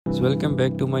So welcome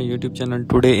back to my YouTube channel.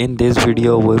 Today in this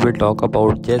video we will talk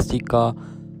about Jessica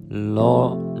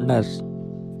Lowndes.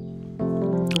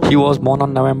 She was born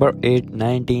on November 8,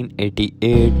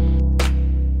 1988.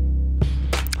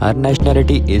 Her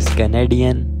nationality is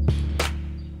Canadian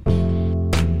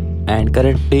and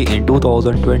currently in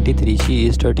 2023 she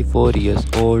is 34 years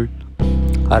old.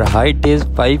 Her height is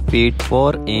 5 feet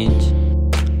 4 inch,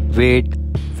 weight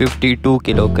 52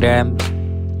 kilograms.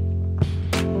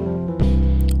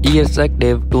 Years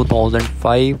active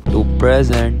 2005 to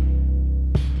present.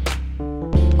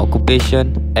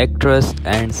 Occupation actress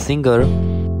and singer.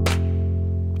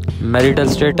 Marital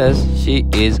status she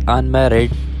is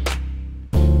unmarried.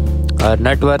 Her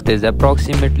net worth is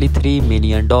approximately $3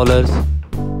 million.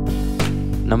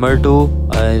 Number 2,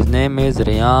 his name is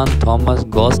Ryan Thomas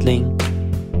Gosling.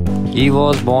 He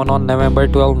was born on November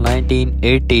 12,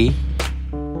 1980.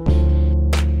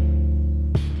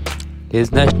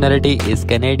 His nationality is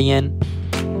Canadian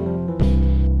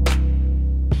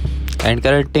and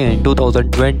currently in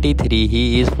 2023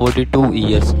 he is 42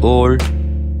 years old.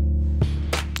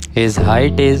 His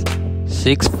height is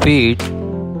 6 feet,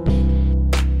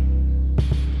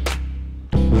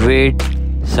 weight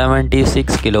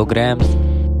 76 kilograms.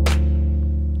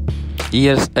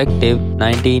 Years active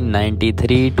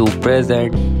 1993 to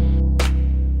present.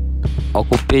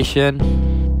 Occupation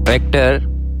actor.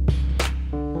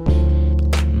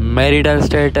 Marital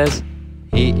status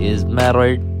he is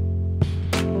married.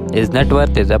 His net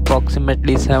worth is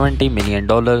approximately $70 million.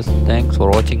 Thanks for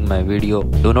watching my video.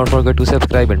 Do not forget to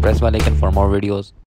subscribe and press bell icon for more videos.